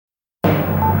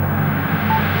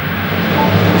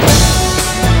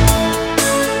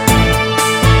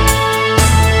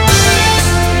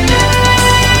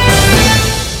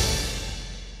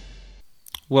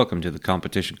Welcome to the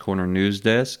Competition Corner News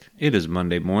Desk. It is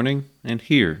Monday morning, and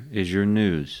here is your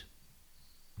news.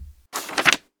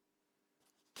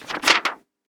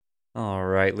 All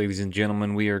right, ladies and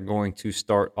gentlemen, we are going to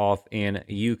start off in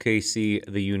UKC,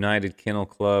 the United Kennel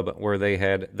Club, where they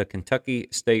had the Kentucky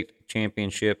State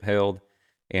Championship held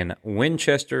in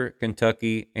Winchester,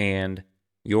 Kentucky, and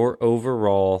your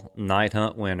overall night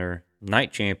hunt winner,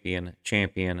 night champion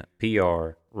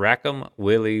PR, Rackham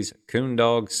Willie's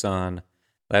Coondog Son.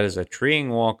 That is a treeing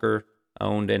walker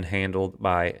owned and handled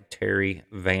by Terry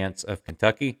Vance of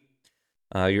Kentucky.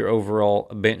 Your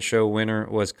overall bench show winner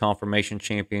was Confirmation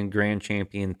Champion, Grand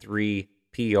Champion 3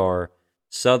 PR,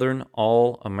 Southern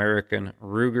All-American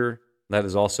Ruger. That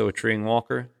is also a treeing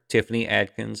walker. Tiffany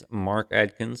Adkins, Mark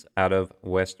Adkins out of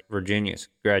West Virginia.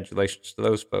 Congratulations to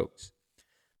those folks.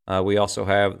 We also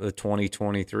have the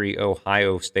 2023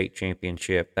 Ohio State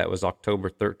Championship. That was October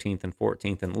 13th and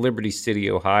 14th in Liberty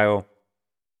City, Ohio.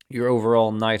 Your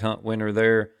overall night hunt winner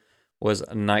there was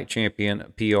night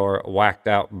champion PR Whacked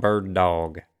Out Bird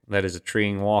Dog. That is a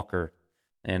treeing walker.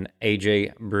 And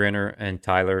AJ Brenner and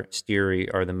Tyler Steery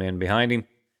are the men behind him.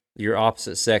 Your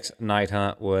opposite sex night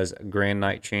hunt was Grand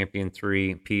Night Champion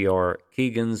 3 PR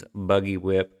Keegan's Buggy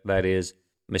Whip. That is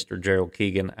Mr. Gerald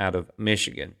Keegan out of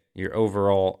Michigan. Your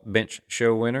overall bench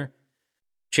show winner,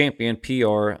 champion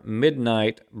PR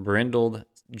Midnight Brindled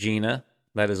Gina.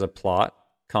 That is a plot.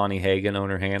 Connie Hagen,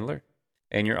 owner handler.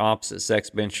 And your opposite sex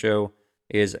bench show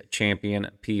is champion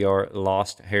PR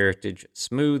Lost Heritage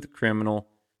Smooth Criminal,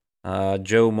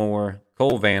 Joe Moore,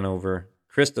 Cole Vanover,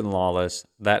 Kristen Lawless,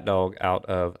 that dog out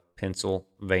of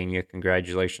Pennsylvania.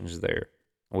 Congratulations there.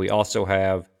 We also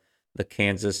have the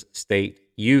Kansas State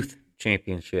Youth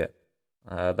Championship.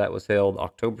 That was held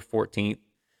October 14th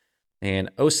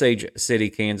in Osage City,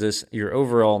 Kansas. Your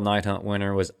overall night hunt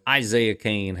winner was Isaiah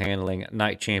Kane, handling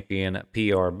night champion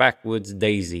PR Backwoods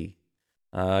Daisy.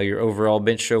 Your overall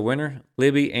bench show winner,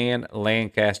 Libby Ann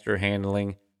Lancaster,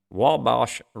 handling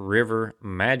Wabash River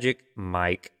Magic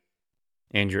Mike.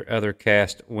 And your other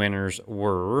cast winners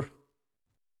were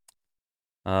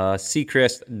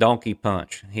Seacrest Donkey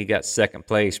Punch. He got second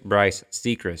place, Bryce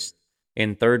Seacrest.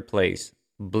 In third place,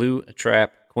 Blue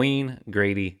Trap Queen,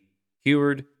 Grady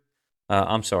Heward.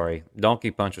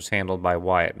 Donkey Punch was handled by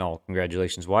Wyatt Knoll.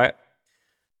 Congratulations, Wyatt.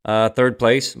 Third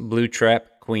place, Blue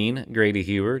Trap Queen, Grady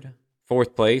Heward.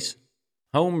 Fourth place,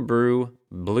 Homebrew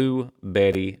Blue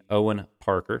Betty, Owen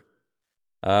Parker.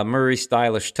 Murray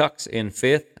Stylish Tux in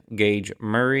fifth, Gage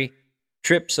Murray.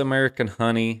 Trips American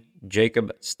Honey,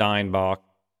 Jacob Steinbach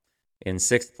in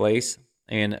sixth place.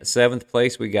 In seventh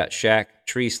place, we got Shaq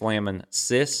Tree Slammin'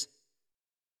 Sis,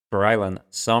 Brylan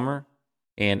Summer.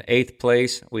 In eighth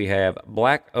place, we have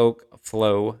Black Oak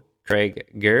Flow, Craig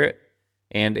Garrett.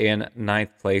 And in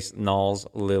ninth place, Knowles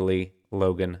Lily,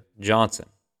 Logan Johnson.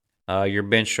 Your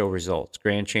bench show results.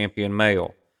 Grand Champion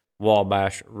Male,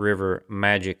 Wabash River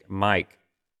Magic Mike.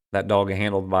 That dog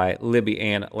handled by Libby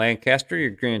Ann Lancaster.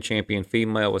 Your Grand Champion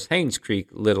Female was Haynes Creek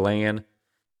Little Ann,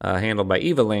 handled by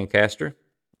Eva Lancaster.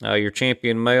 Your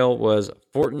champion male was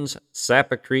Fortin's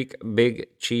Sappa Creek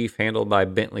Big Chief, handled by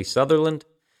Bentley Sutherland.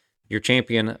 Your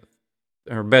champion,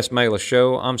 her best male of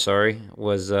show,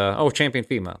 was, champion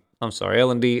female.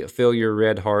 L&D Fill Your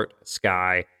Red Heart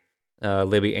Sky,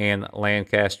 Libby Ann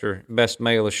Lancaster. Best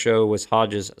male of show was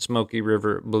Hodges Smoky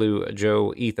River Blue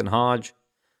Joe Ethan Hodge.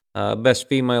 Best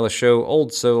female of show,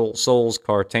 Old Souls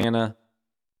Cartana.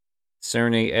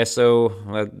 Cerny S.O.,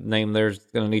 that name there's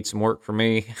going to need some work for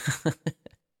me.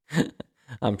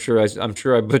 I'm sure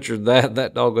I butchered that.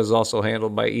 That dog was also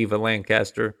handled by Eva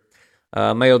Lancaster.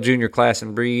 Male junior class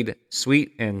and breed,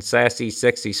 Sweet and Sassy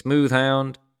Sexy Smooth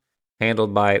Hound,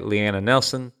 handled by Leanna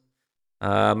Nelson.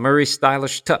 Murray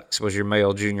Stylish Tux was your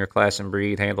male junior class and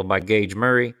breed, handled by Gage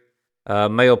Murray.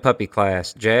 Male puppy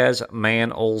class, Jazz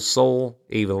Man Old Soul,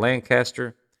 Eva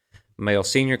Lancaster. Male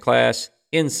senior class,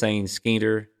 Insane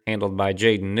Skeeter, handled by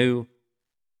Jaden New.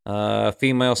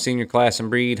 Female senior class and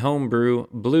breed, Homebrew,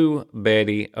 Blue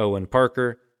Betty, Owen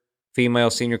Parker. Female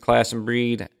senior class and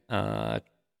breed,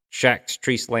 Shaq's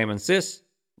Tree Slammin' Sis,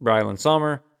 Brylan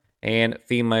Sommer. And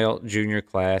female junior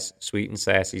class, Sweet and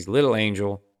Sassy's Little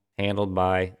Angel, handled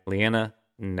by Leanna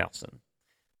Nelson.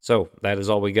 So that is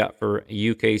all we got for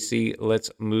UKC.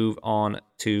 Let's move on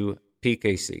to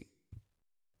PKC,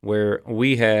 where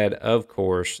we had, of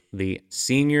course, the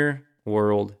Senior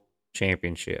World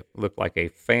Championship. Looked like a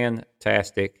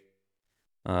fantastic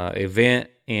event,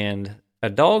 and a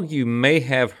dog you may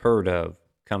have heard of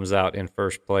comes out in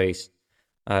first place.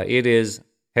 It is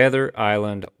Heather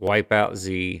Island Wipeout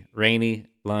Z, Rainey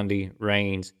Lundy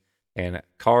Reigns, and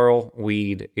Carl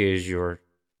Weed is your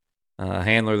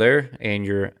handler there and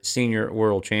your senior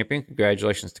world champion.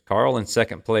 Congratulations to Carl. In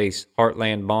second place,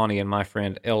 Heartland Bonnie and my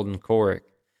friend Eldon Corick.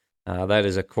 That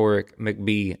is a Corick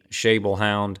McBee Shable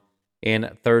Hound.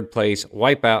 In third place,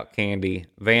 Wipeout Candy,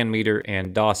 Van Meter,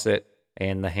 and Dosset,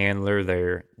 and the handler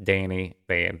there, Danny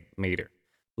Van Meter.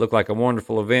 Looked like a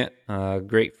wonderful event.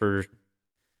 Great for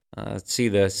see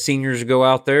the seniors go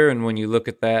out there, and when you look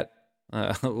at that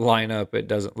lineup, it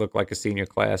doesn't look like a senior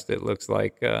class. It looks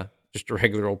like just a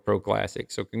regular old pro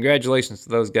classic. So congratulations to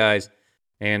those guys,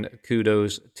 and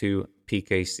kudos to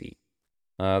PKC.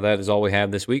 That is all we have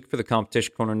this week for the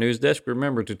Competition Corner News Desk.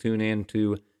 Remember to tune in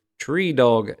to Tree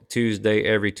Dog Tuesday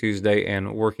every Tuesday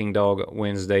and Working Dog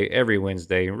Wednesday every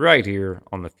Wednesday right here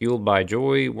on the Fueled by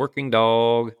Joy Working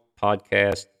Dog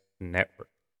Podcast Network.